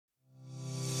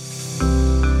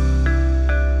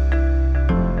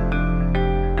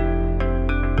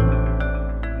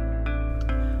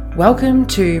Welcome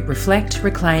to Reflect,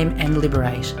 Reclaim and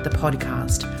Liberate, the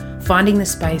podcast, finding the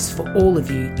space for all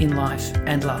of you in life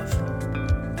and love.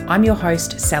 I'm your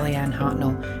host, Sally Ann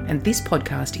Hartnell, and this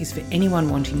podcast is for anyone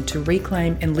wanting to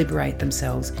reclaim and liberate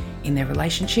themselves in their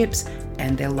relationships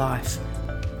and their life.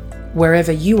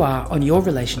 Wherever you are on your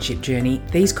relationship journey,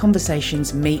 these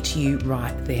conversations meet you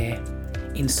right there,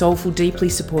 in soulful, deeply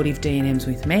supportive D&Ms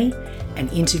with me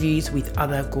and interviews with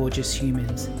other gorgeous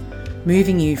humans,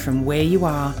 moving you from where you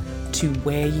are to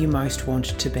where you most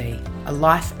want to be. A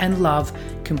life and love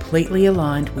completely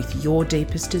aligned with your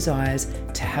deepest desires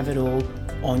to have it all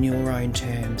on your own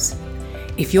terms.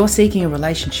 If you're seeking a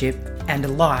relationship and a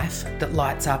life that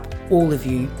lights up all of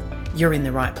you, you're in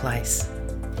the right place.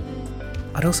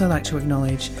 I'd also like to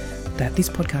acknowledge that this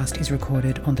podcast is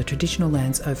recorded on the traditional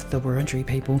lands of the Wurundjeri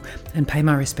people and pay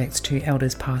my respects to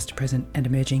elders past, present and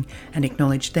emerging, and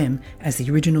acknowledge them as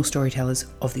the original storytellers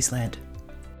of this land.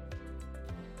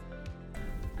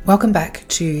 Welcome back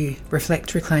to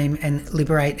Reflect, Reclaim and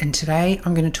Liberate, and today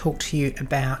I'm going to talk to you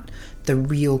about the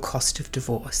real cost of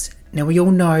divorce. Now, we all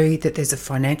know that there's a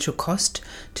financial cost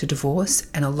to divorce,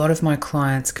 and a lot of my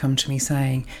clients come to me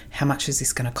saying, how much is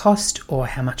this going to cost, or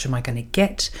how much am I going to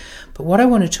get? But what I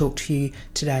want to talk to you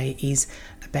today is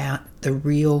about the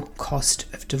real cost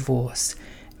of divorce,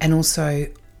 and also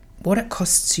what it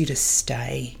costs you to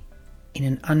stay in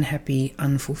an unhappy,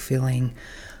 unfulfilling,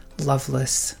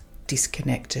 loveless,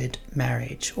 disconnected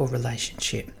marriage or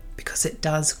relationship, because it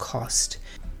does cost.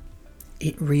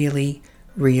 It really,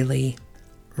 really,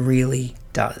 really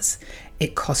does.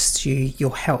 It costs you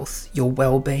your health, your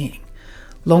well-being,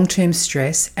 long-term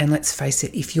stress, and let's face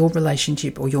it, if your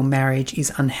relationship or your marriage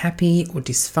is unhappy or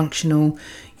dysfunctional,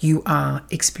 you are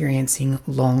experiencing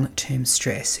long-term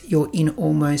stress. You're in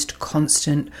almost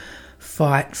constant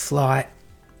fight, flight,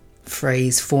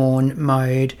 freeze, fawn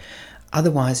mode,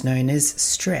 otherwise known as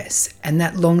stress. And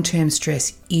that long-term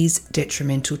stress is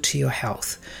detrimental to your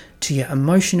health, to your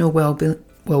emotional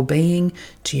well-being,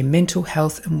 to your mental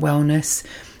health and wellness,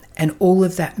 and all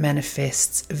of that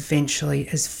manifests eventually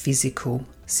as physical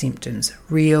symptoms,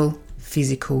 real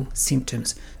physical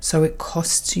symptoms. So it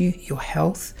costs you your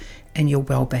health and your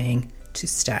well-being to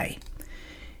stay.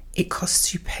 It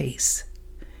costs you peace.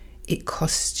 It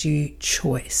costs you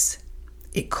choice.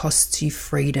 It costs you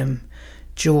freedom,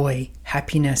 joy,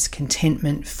 happiness,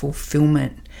 contentment,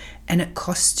 fulfillment. And it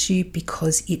costs you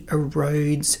because it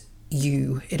erodes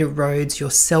you. It erodes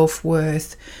your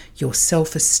self-worth, your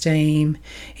self-esteem.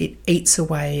 It eats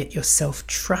away at your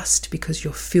self-trust because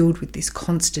you're filled with this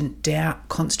constant doubt,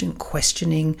 constant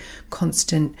questioning,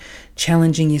 constant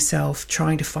challenging yourself,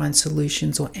 trying to find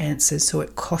solutions or answers. So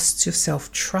it costs your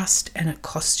self-trust and it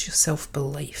costs your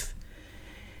self-belief.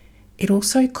 It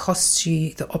also costs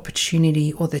you the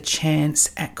opportunity or the chance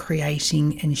at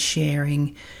creating and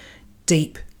sharing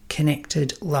deep,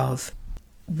 connected love.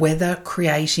 Whether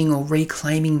creating or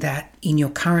reclaiming that in your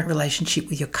current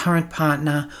relationship with your current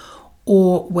partner,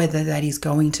 or whether that is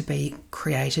going to be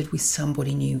created with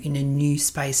somebody new in a new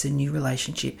space, a new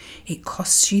relationship, it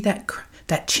costs you that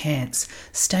chance.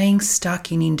 Staying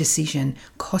stuck in indecision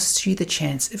costs you the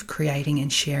chance of creating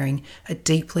and sharing a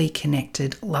deeply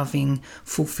connected, loving,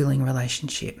 fulfilling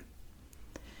relationship.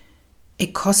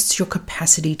 It costs your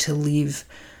capacity to live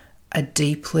a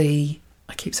deeply,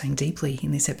 I keep saying deeply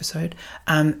in this episode,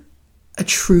 a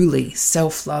truly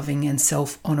self-loving and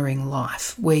self-honouring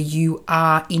life where you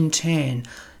are in turn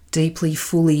deeply,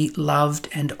 fully loved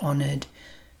and honoured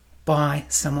by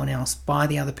someone else, by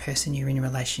the other person you're in a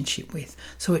relationship with.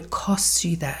 So it costs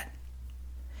you that.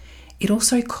 It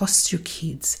also costs your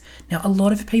kids. Now, a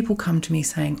lot of people come to me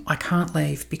saying, I can't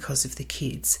leave because of the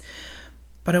kids.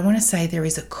 But I want to say there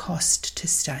is a cost to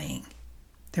staying.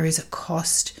 There is a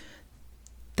cost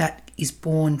that is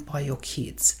borne by your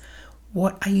kids.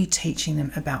 What are you teaching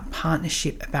them about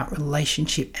partnership, about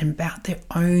relationship, and about their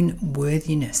own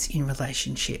worthiness in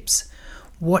relationships?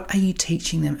 What are you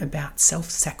teaching them about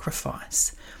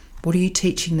self-sacrifice? What are you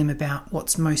teaching them about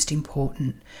what's most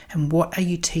important? And what are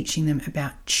you teaching them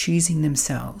about choosing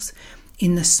themselves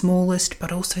in the smallest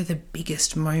but also the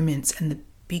biggest moments and the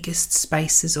biggest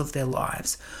spaces of their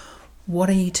lives? What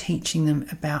are you teaching them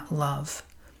about love,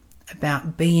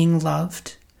 about being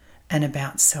loved, and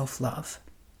about self-love?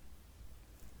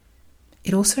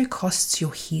 It also costs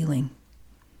your healing.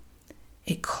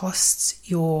 It costs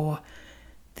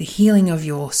the healing of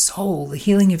your soul, the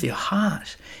healing of your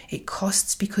heart. It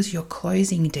costs because you're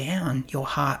closing down your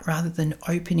heart rather than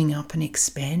opening up and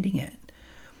expanding it.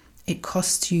 It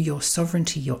costs you your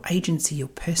sovereignty, your agency, your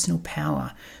personal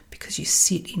power because you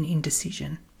sit in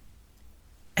indecision.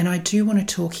 And I do want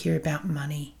to talk here about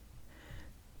money,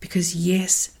 Because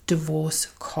yes, divorce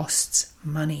costs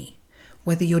money.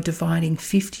 Whether you're dividing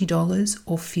 $50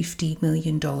 or $50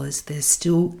 million, there's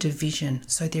still division.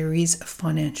 So there is a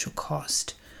financial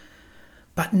cost.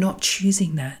 But not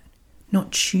choosing that,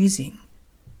 not choosing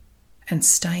and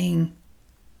staying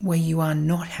where you are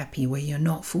not happy, where you're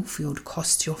not fulfilled,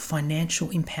 costs your financial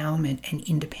empowerment and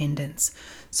independence.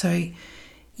 So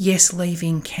yes,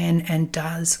 leaving can and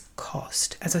does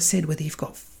cost. As I said, whether you've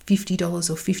got $50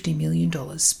 or $50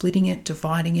 million, splitting it,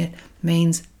 dividing it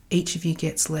means each of you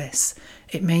gets less.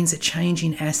 It means a change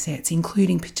in assets,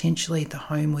 including potentially the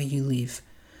home where you live.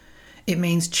 It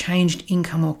means changed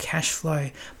income or cash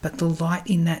flow, but the light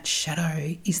in that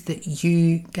shadow is that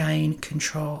you gain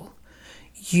control.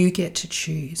 You get to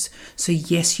choose. So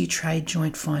yes, you trade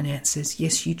joint finances.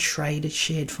 Yes, you trade a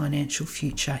shared financial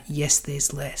future. Yes,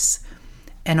 there's less.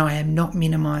 And I am not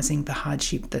minimizing the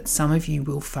hardship that some of you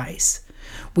will face.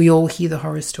 We all hear the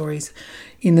horror stories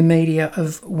in the media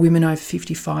of women over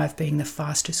 55 being the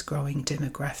fastest growing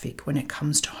demographic when it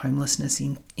comes to homelessness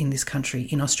in this country,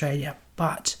 in Australia.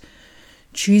 But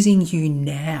choosing you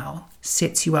now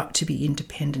sets you up to be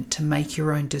independent, to make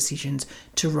your own decisions,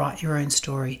 to write your own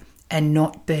story, and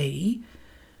not be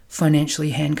financially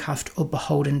handcuffed or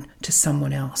beholden to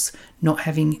someone else, not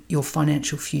having your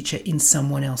financial future in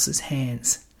someone else's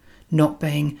hands, not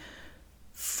being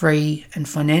free and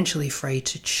financially free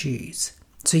to choose.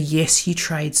 So yes, you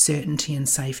trade certainty and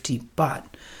safety,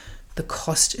 but the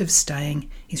cost of staying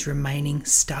is remaining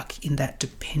stuck in that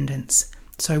dependence.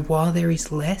 So while there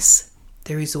is less,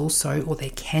 there is also, or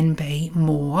there can be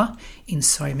more in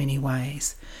so many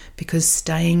ways, because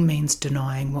staying means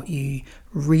denying what you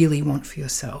really want for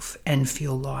yourself and for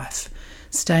your life.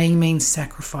 Staying means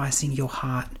sacrificing your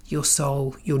heart, your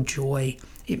soul, your joy.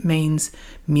 It means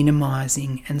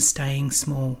minimizing and staying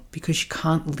small, because you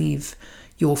can't live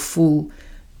your full,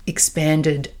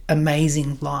 expanded,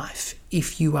 amazing life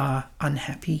if you are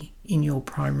unhappy in your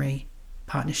primary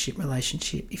partnership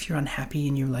relationship, if you're unhappy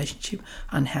in your relationship,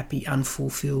 unhappy,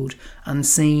 unfulfilled,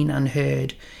 unseen,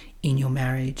 unheard in your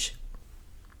marriage.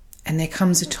 And there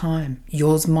comes a time,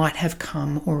 yours might have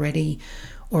come already,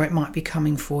 or it might be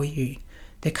coming for you.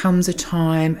 There comes a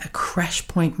time, a crash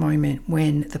point moment,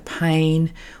 when the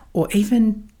pain or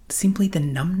even simply the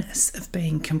numbness of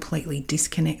being completely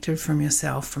disconnected from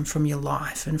yourself and from your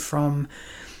life and from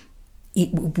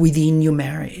it within your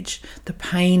marriage, the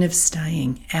pain of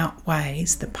staying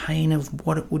outweighs the pain of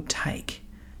what it would take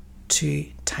to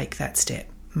take that step,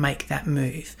 make that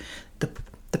move.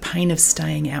 The pain of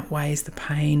staying outweighs the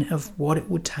pain of what it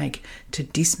would take to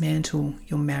dismantle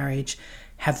your marriage,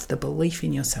 have the belief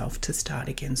in yourself to start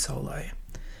again solo.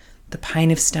 The pain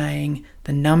of staying,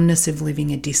 the numbness of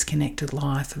living a disconnected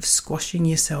life, of squashing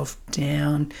yourself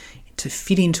down to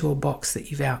fit into a box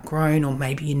that you've outgrown, or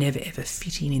maybe you never ever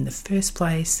fit in the first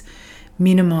place,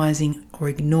 minimizing or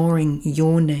ignoring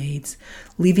your needs,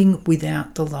 living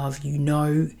without the love you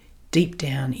know deep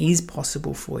down is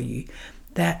possible for you,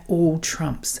 that all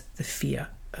trumps the fear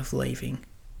of leaving.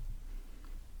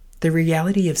 The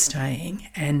reality of staying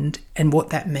and what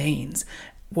that means,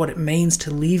 what it means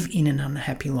to live in an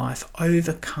unhappy life,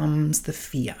 overcomes the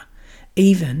fear,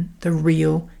 even the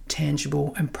real,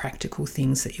 tangible and practical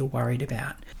things that you're worried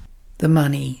about. The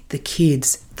money, the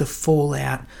kids, the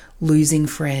fallout, losing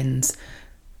friends,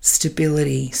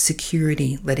 stability,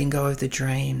 security, letting go of the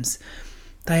dreams.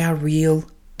 They are real,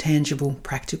 tangible,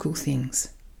 practical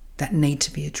things that need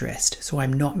to be addressed. So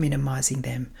I'm not minimizing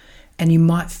them. And you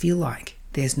might feel like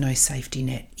there's no safety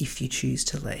net if you choose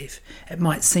to leave. It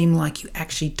might seem like you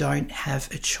actually don't have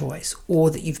a choice, or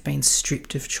that you've been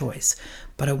stripped of choice.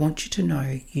 But I want you to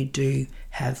know you do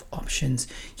have options.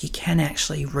 You can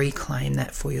actually reclaim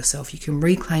that for yourself. You can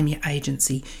reclaim your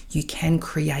agency. You can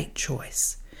create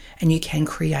choice. And you can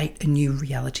create a new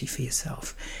reality for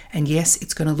yourself. And yes,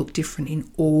 it's going to look different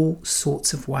in all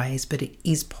sorts of ways, but it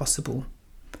is possible.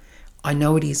 I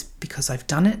know it is because I've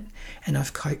done it and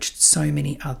I've coached so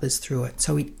many others through it.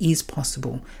 So it is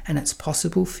possible, and it's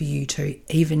possible for you too,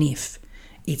 even if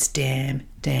it's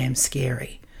damn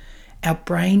scary. Our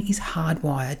brain is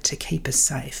hardwired to keep us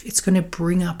safe. It's going to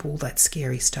bring up all that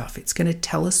scary stuff. It's going to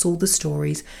tell us all the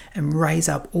stories and raise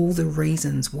up all the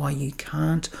reasons why you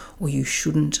can't or you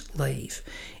shouldn't leave.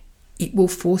 It will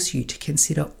force you to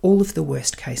consider all of the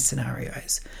worst case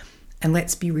scenarios. And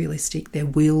let's be realistic, there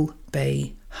will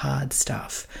be hard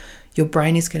stuff. Your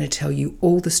brain is going to tell you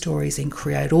all the stories and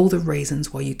create all the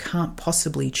reasons why you can't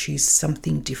possibly choose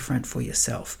something different for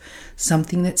yourself.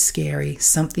 Something that's scary,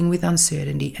 something with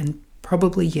uncertainty, and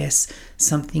probably, yes,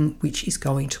 something which is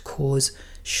going to cause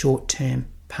short-term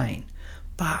pain.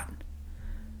 But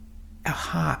our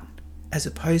heart as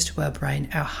opposed to our brain,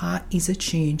 our heart is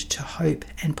attuned to hope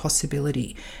and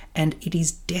possibility, and it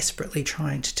is desperately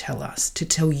trying to tell us, to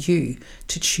tell you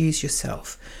to choose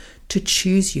yourself, to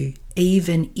choose you,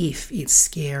 even if it's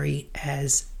scary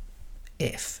as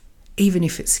F, even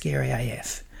if it's scary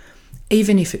AF,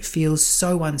 even if it feels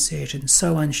so uncertain,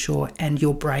 so unsure, and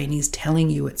your brain is telling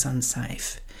you it's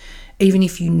unsafe, even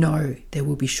if you know there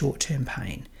will be short-term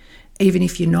pain, even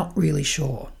if you're not really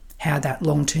sure how that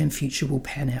long-term future will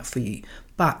pan out for you,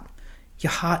 but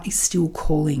your heart is still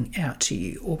calling out to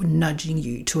you or nudging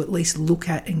you to at least look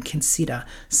at and consider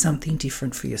something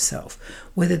different for yourself,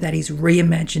 whether that is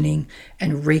reimagining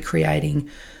and recreating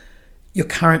your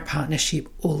current partnership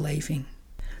or leaving.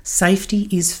 Safety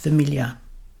is familiar,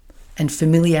 and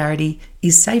familiarity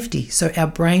is safety. So our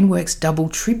brain works double,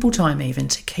 triple time even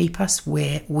to keep us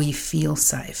where we feel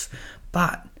safe.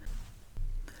 But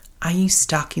are you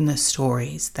stuck in the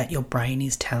stories that your brain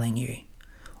is telling you?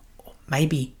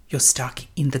 Maybe you're stuck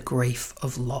in the grief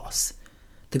of loss,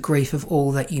 the grief of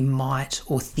all that you might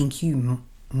or think you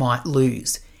might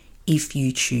lose if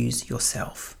you choose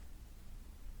yourself.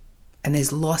 And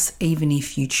there's loss even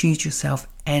if you choose yourself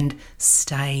and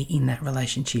stay in that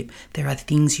relationship. There are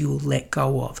things you will let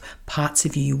go of. Parts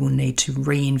of you will need to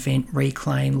reinvent,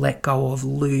 reclaim, let go of,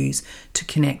 lose to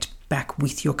connect back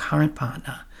with your current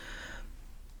partner.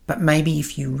 But maybe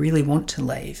if you really want to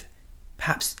leave,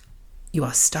 perhaps you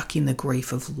are stuck in the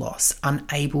grief of loss,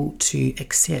 unable to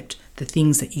accept the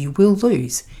things that you will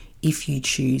lose if you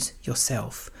choose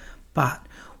yourself. But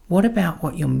what about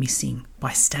what you're missing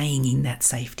by staying in that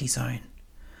safety zone?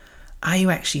 Are you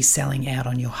actually selling out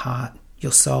on your heart,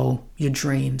 your soul, your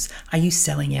dreams? Are you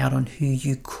selling out on who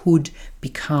you could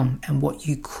become and what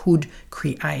you could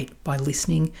create by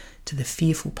listening to the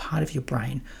fearful part of your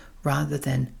brain rather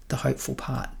than the hopeful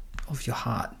part of your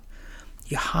heart?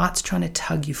 Your heart's trying to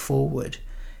tug you forward.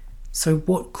 So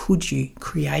what could you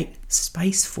create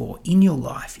space for in your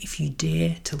life if you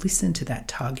dare to listen to that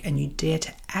tug and you dare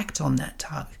to act on that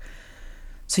tug?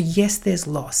 So yes, there's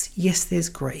loss. Yes, there's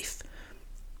grief.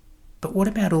 But what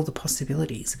about all the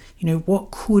possibilities?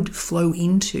 What could flow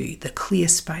into the clear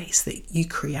space that you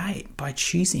create by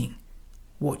choosing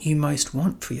what you most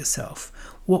want for yourself?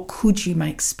 What could you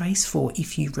make space for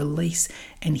if you release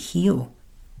and heal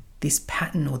this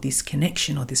pattern or this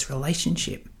connection or this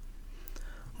relationship?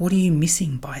 What are you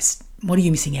missing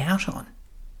out on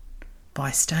by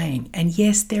staying? And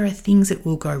yes, there are things that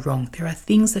will go wrong. There are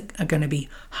things that are going to be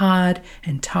hard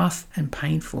and tough and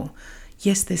painful.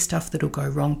 Yes, there's stuff that will go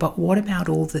wrong, but what about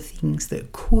all the things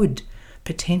that could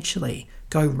potentially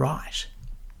go right?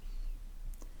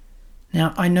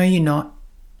 Now, I know you're not,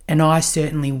 and I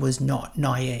certainly was not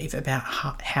naive about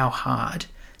how hard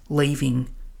leaving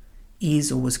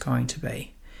is or was going to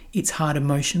be. It's hard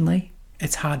emotionally,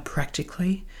 it's hard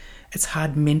practically, it's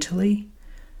hard mentally,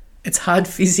 it's hard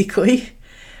physically,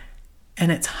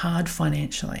 and it's hard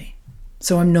financially.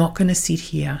 So I'm not going to sit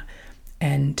here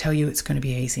and tell you it's going to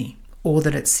be easy or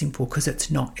that it's simple, because it's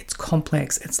not. It's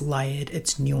complex, it's layered,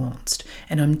 it's nuanced.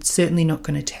 And I'm certainly not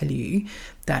going to tell you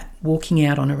that walking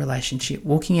out on a relationship,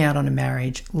 walking out on a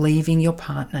marriage, leaving your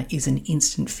partner is an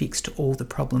instant fix to all the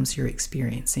problems you're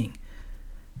experiencing.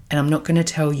 And I'm not going to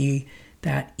tell you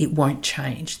that it won't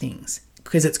change things,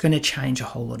 because it's going to change a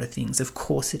whole lot of things. Of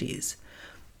course it is.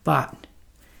 But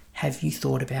have you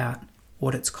thought about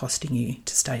what it's costing you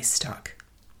to stay stuck?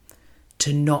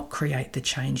 To not create the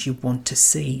change you want to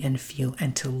see and feel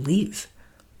and to live?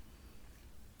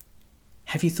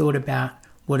 Have you thought about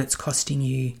what it's costing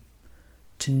you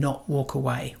to not walk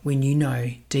away when you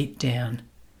know deep down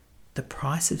the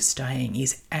price of staying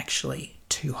is actually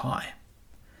too high?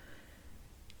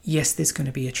 Yes, there's going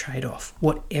to be a trade-off,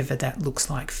 whatever that looks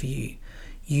like for you.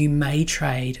 You may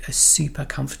trade a super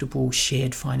comfortable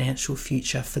shared financial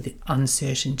future for the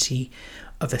uncertainty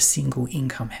of a single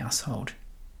income household.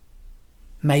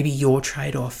 Maybe your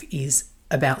trade-off is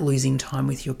about losing time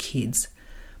with your kids,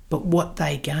 but what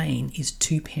they gain is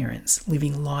two parents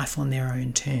living life on their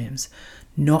own terms,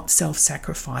 not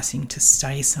self-sacrificing to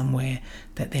stay somewhere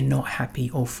that they're not happy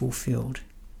or fulfilled.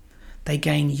 They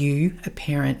gain you, a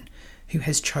parent who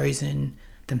has chosen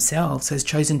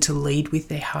to lead with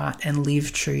their heart and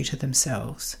live true to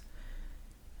themselves.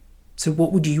 So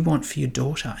what would you want for your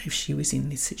daughter if she was in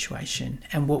this situation?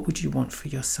 And what would you want for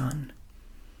your son?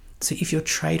 So if your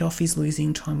trade-off is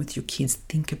losing time with your kids,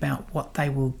 think about what they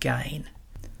will gain.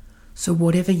 So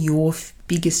whatever your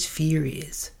biggest fear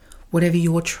is, whatever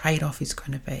your trade-off is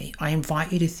going to be, I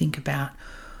invite you to think about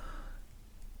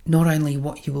not only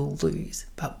what you will lose,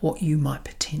 but what you might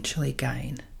potentially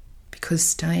gain. Because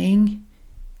staying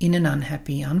in an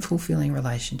unhappy, unfulfilling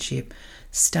relationship,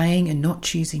 staying and not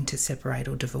choosing to separate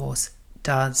or divorce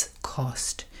does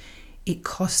cost. It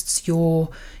costs your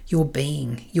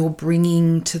being, your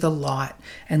bringing to the light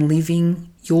and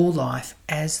living your life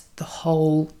as the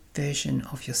whole version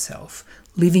of yourself,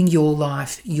 living your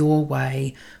life your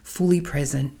way, fully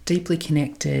present, deeply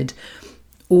connected,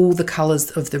 all the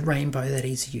colours of the rainbow that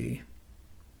is you.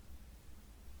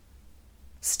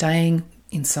 Staying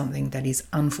in something that is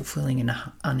unfulfilling and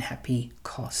unhappy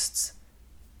costs.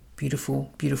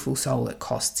 Beautiful, beautiful soul, it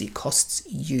costs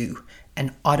you.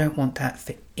 And I don't want that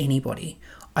for anybody.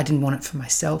 I didn't want it for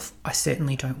myself. I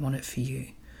certainly don't want it for you.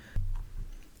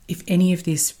 If any of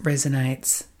this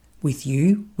resonates with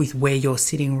you, with where you're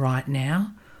sitting right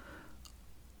now,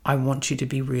 I want you to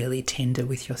be really tender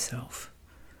with yourself.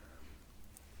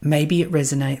 Maybe it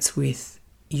resonates with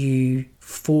you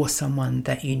for someone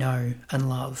that you know and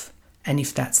love. And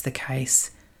if that's the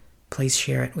case, please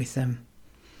share it with them.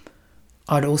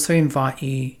 I'd also invite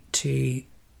you to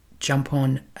jump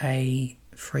on a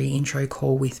free intro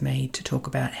call with me to talk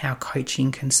about how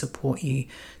coaching can support you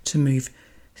to move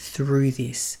through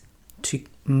this, to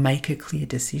make a clear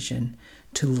decision,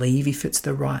 to leave if it's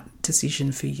the right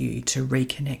decision for you, to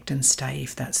reconnect and stay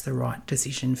if that's the right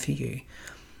decision for you.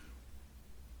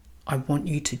 I want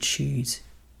you to choose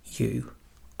you.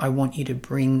 I want you to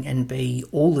bring and be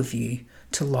all of you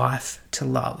to life, to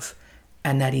love.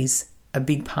 And that is a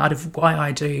big part of why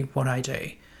I do what I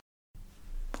do.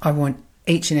 I want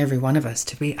each and every one of us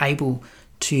to be able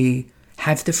to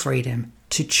have the freedom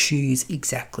to choose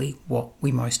exactly what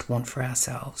we most want for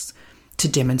ourselves, to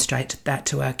demonstrate that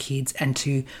to our kids and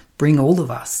to bring all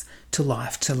of us to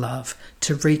life, to love,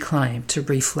 to reclaim, to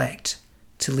reflect,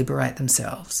 to liberate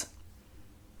themselves.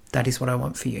 That is what I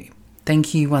want for you.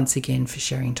 Thank you once again for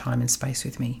sharing time and space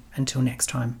with me. Until next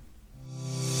time.